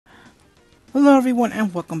Hello everyone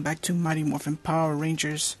and welcome back to Mighty Morphin Power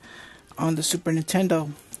Rangers on the Super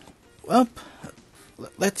Nintendo. Well,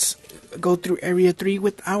 let's go through Area 3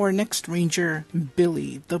 with our next Ranger,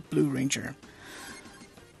 Billy, the Blue Ranger.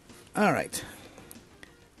 Alright.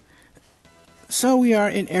 So we are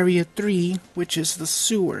in Area 3, which is the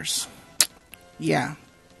sewers. Yeah.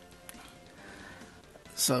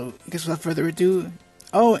 So, I guess without further ado...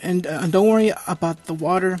 Oh, and don't worry about the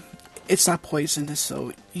water. It's not poisonous,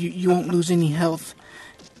 so you won't lose any health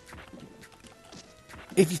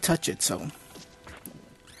if you touch it, so.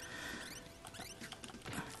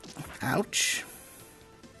 Ouch.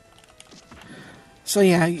 So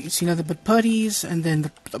yeah, you see nothing but putties, and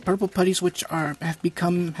then the purple putties, which have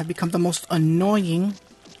become the most annoying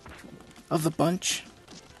of the bunch.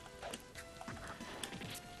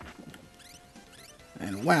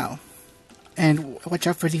 And wow. And watch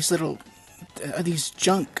out for these little these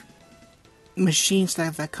junk machines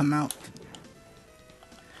that come out.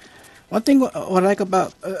 One thing what I like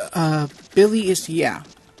about Billy is, yeah,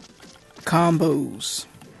 combos.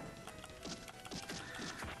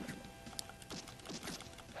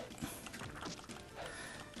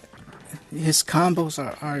 His combos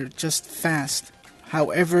are just fast.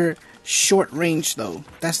 However, short range though.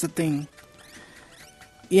 That's the thing.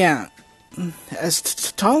 Yeah, as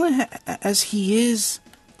tall as he is,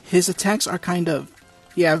 his attacks are kind of,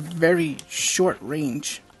 yeah, very short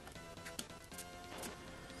range.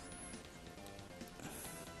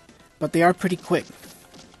 But they are pretty quick.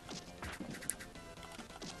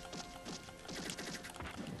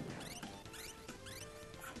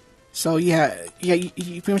 So yeah, you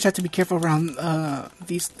pretty much have to be careful around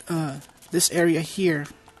this area here.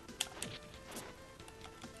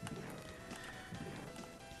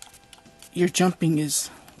 Your jumping is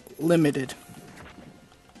limited.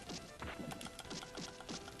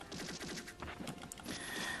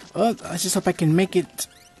 Well, I just hope I can make it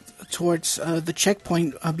towards the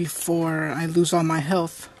checkpoint before I lose all my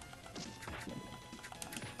health.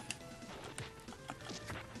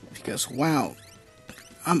 Because wow,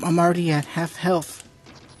 I'm already at half health.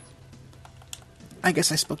 I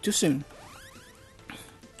guess I spoke too soon.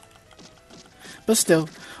 But still,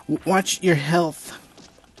 watch your health.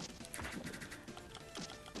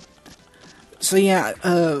 So yeah,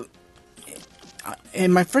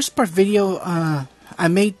 in my first part video, I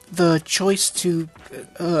made the choice to,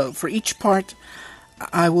 for each part,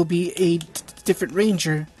 I will be a different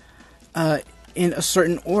ranger in a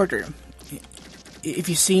certain order. If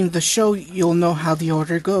you've seen the show, you'll know how the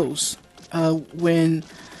order goes. When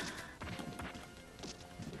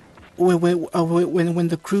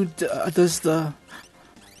the crew does the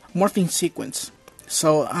morphing sequence.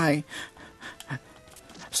 So I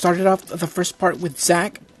started off the first part with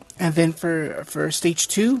Zach, and then for stage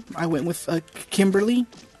 2, I went with Kimberly.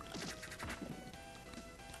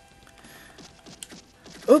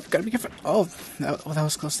 Oh, gotta be careful. Oh, that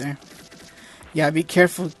was close there. Yeah, be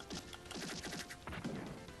careful.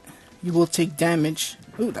 You will take damage.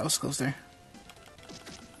 Ooh, that was close there.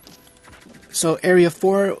 So Area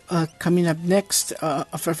 4 coming up next,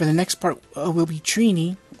 for the next part will be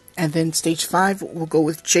Trini, and then stage 5 will go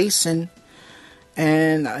with Jason.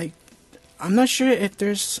 And I'm not sure if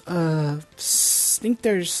there's I think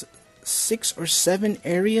there's 6 or 7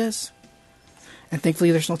 areas, and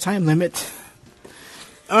thankfully there's no time limit.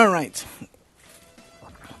 All right.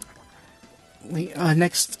 The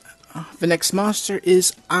next monster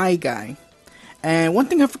is Eye Guy, and one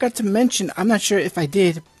thing I forgot to mention, I'm not sure if I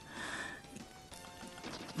did.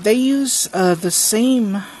 They use the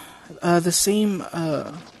same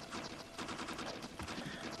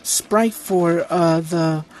sprite for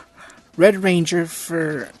the Red Ranger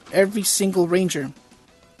for every single Ranger.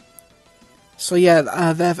 So yeah,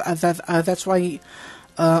 that's why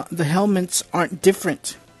the helmets aren't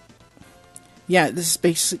different. Yeah, this is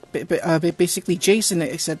basically Jason,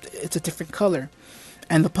 except it's a different color,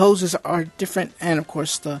 and the poses are different, and of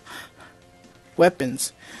course the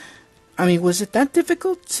weapons. I mean, was it that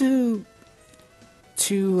difficult to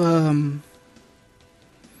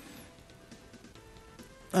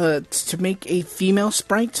make a female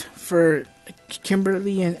sprite for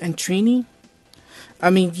Kimberly and Trini? I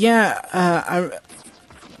mean, yeah,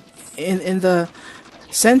 in the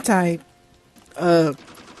Sentai,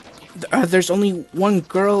 there's only one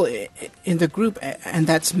girl in the group, and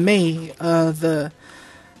that's May, the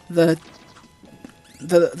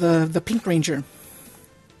Pink Ranger,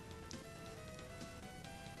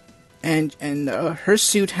 and her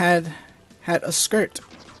suit had a skirt.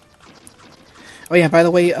 Oh yeah, by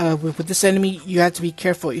the way, with this enemy, you have to be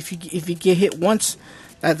careful. If you get hit once,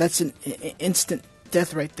 that's an instant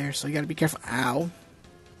death right there. So you gotta be careful. Ow.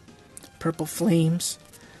 purple flames.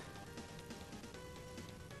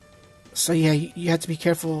 So yeah, you have to be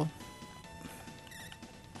careful.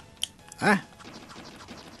 Ah.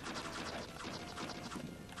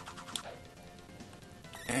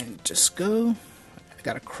 And just go. I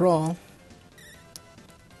gotta crawl.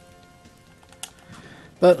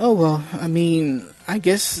 But oh well, I mean, I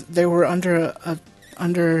guess they were under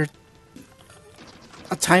a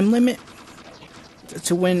time limit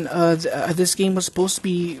to when this game was supposed to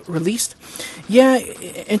be released. Yeah,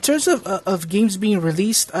 in terms of games being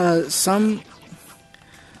released, some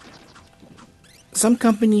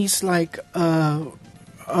companies like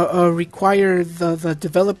require the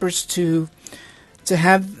developers to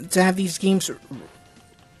have these games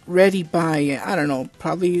ready by, I don't know,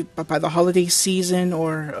 probably by the holiday season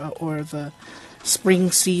or the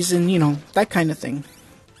spring season, you know, that kind of thing.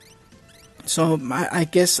 So I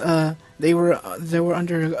guess they were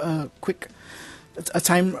under quick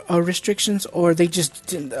time restrictions, or they just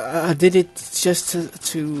did it just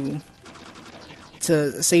to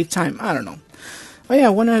save time. I don't know. Oh yeah,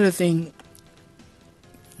 one other thing.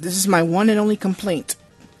 This is my one and only complaint.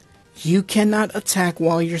 You cannot attack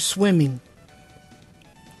while you're swimming.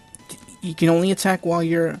 You can only attack while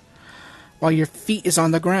your feet is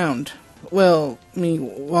on the ground. Well, I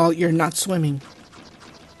mean, while you're not swimming.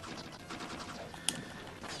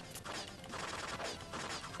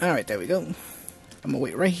 Alright, there we go. I'm gonna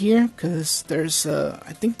wait right here, because there's,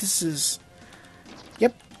 I think this is...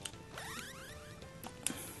 Yep.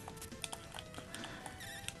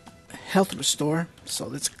 Health restore. So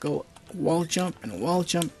let's go wall jump and wall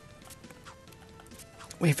jump.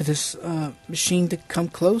 Wait for this machine to come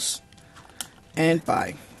close. And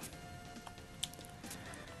bye.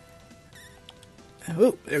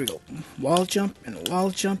 Oh, there we go. Wall jump and wall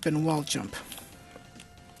jump and wall jump.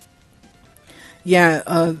 Yeah,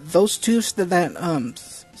 those tubes that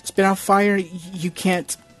spit out fire, you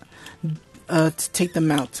can't take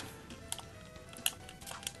them out.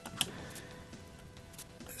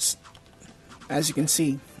 As you can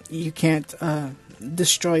see, you can't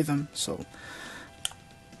destroy them. So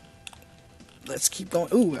let's keep going.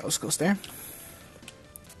 Ooh, that was close there.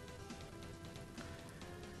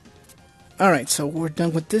 Alright, so we're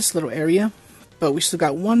done with this little area, but we still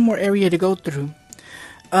got one more area to go through.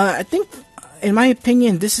 I think, in my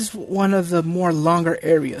opinion, this is one of the more longer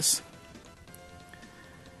areas.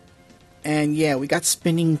 And yeah, we got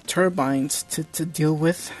spinning turbines to deal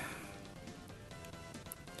with.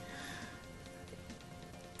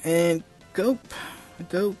 And go. I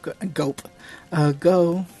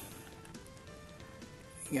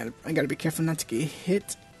gotta be careful not to get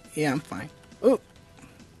hit. Yeah, I'm fine. Oh.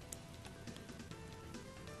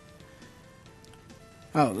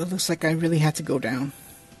 Oh, it looks like I really had to go down.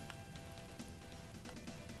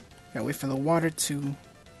 Gotta wait for the water to...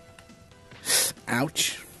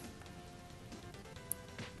 Ouch.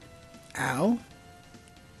 Ow.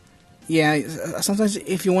 Yeah, sometimes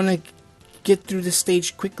if you want to get through this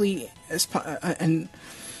stage quickly as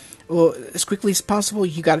quickly as possible,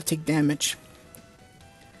 you gotta take damage.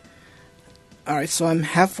 Alright, so I'm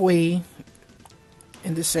halfway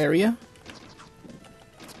in this area.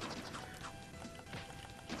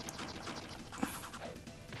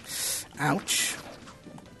 Ouch.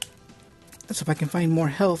 Let's see if I can find more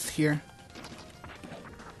health here.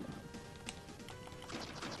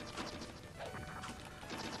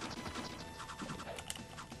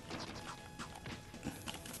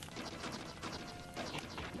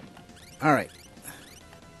 Alright.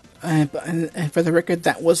 And for the record,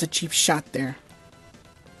 that was a cheap shot there.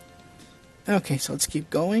 Okay, so let's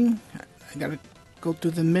keep going. I gotta go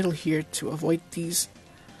through the middle here to avoid these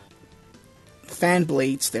fan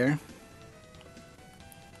blades there.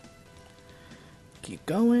 Keep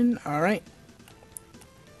going. Alright.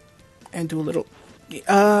 And do a little...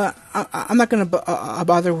 I'm not gonna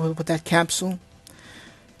bother with that capsule.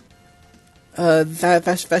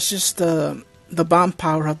 That's just the bomb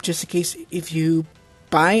power-up, just in case if you,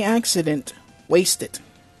 by accident, waste it.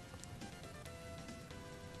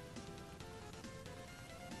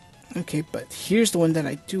 Okay, but here's the one that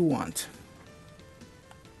I do want.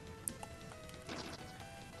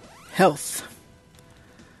 Health.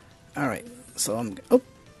 Alright, so I'm... Oh!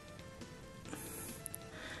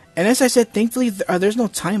 And as I said, thankfully, there's no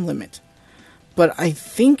time limit. But I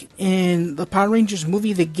think in the Power Rangers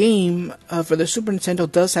movie, the game for the Super Nintendo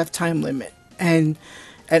does have time limit. And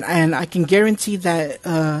I can guarantee that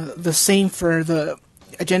the same for the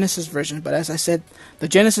Genesis version. But as I said, the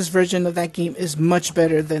Genesis version of that game is much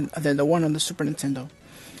better than the one on the Super Nintendo.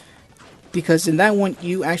 Because in that one,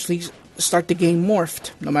 you actually start the game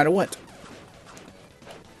morphed, no matter what.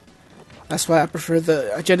 That's why I prefer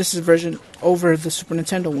the Genesis version over the Super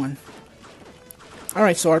Nintendo one.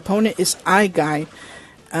 Alright, so our opponent is iGuy.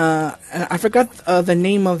 And I forgot the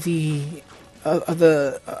name of the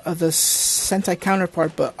Sentai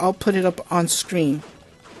counterpart, but I'll put it up on screen.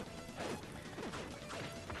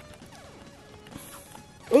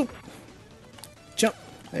 Oop! Jump!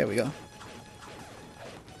 There we go.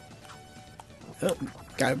 Oh,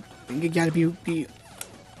 you gotta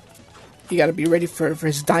be ready for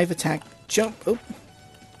his dive attack. Jump! Oop!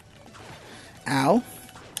 Ow!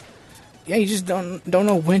 Yeah, you just don't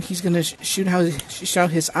know when he's gonna shoot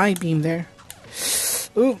out his eye beam there.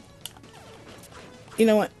 Ooh! You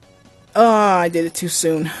know what? Oh, I did it too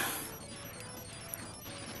soon.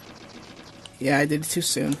 Yeah, I did it too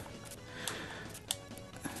soon.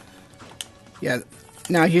 Yeah.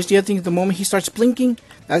 Now here's the other thing. The moment he starts blinking,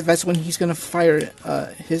 that's when he's gonna fire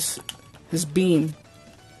his beam.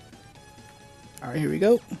 All right, here we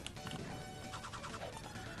go.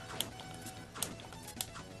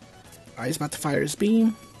 Alright, he's about to fire his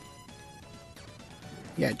beam.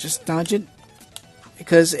 Yeah, just dodge it.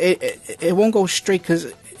 Because it won't go straight,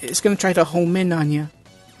 because it's going to try to home in on you.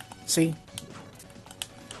 See?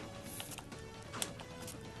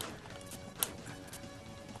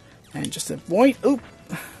 And just avoid. Oop!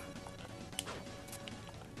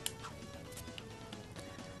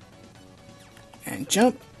 And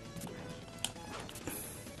jump.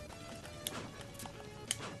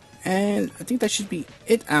 And I think that should be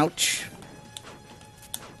it. Ouch.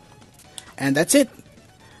 And that's it.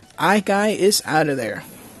 iGuy is out of there.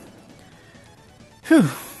 Whew.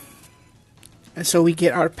 And so we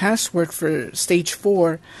get our password for stage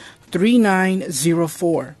 4,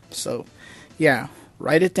 3904. So, yeah,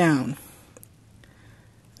 write it down.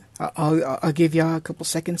 I'll give y'all a couple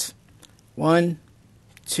seconds. 1,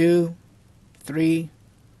 2, 3,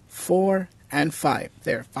 4, and 5.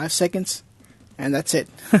 There, 5 seconds. And that's it.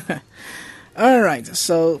 Alright,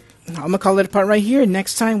 so I'm going to call it a part right here.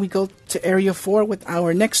 Next time we go to Area 4 with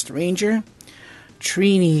our next ranger,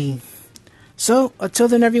 Trini. So, until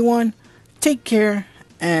then everyone, take care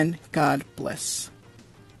and God bless.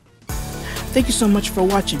 Thank you so much for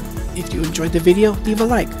watching. If you enjoyed the video, leave a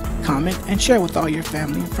like, comment, and share with all your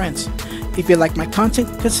family and friends. If you like my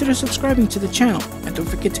content, consider subscribing to the channel, and don't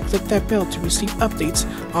forget to click that bell to receive updates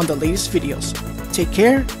on the latest videos. Take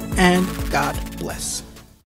care, and God bless.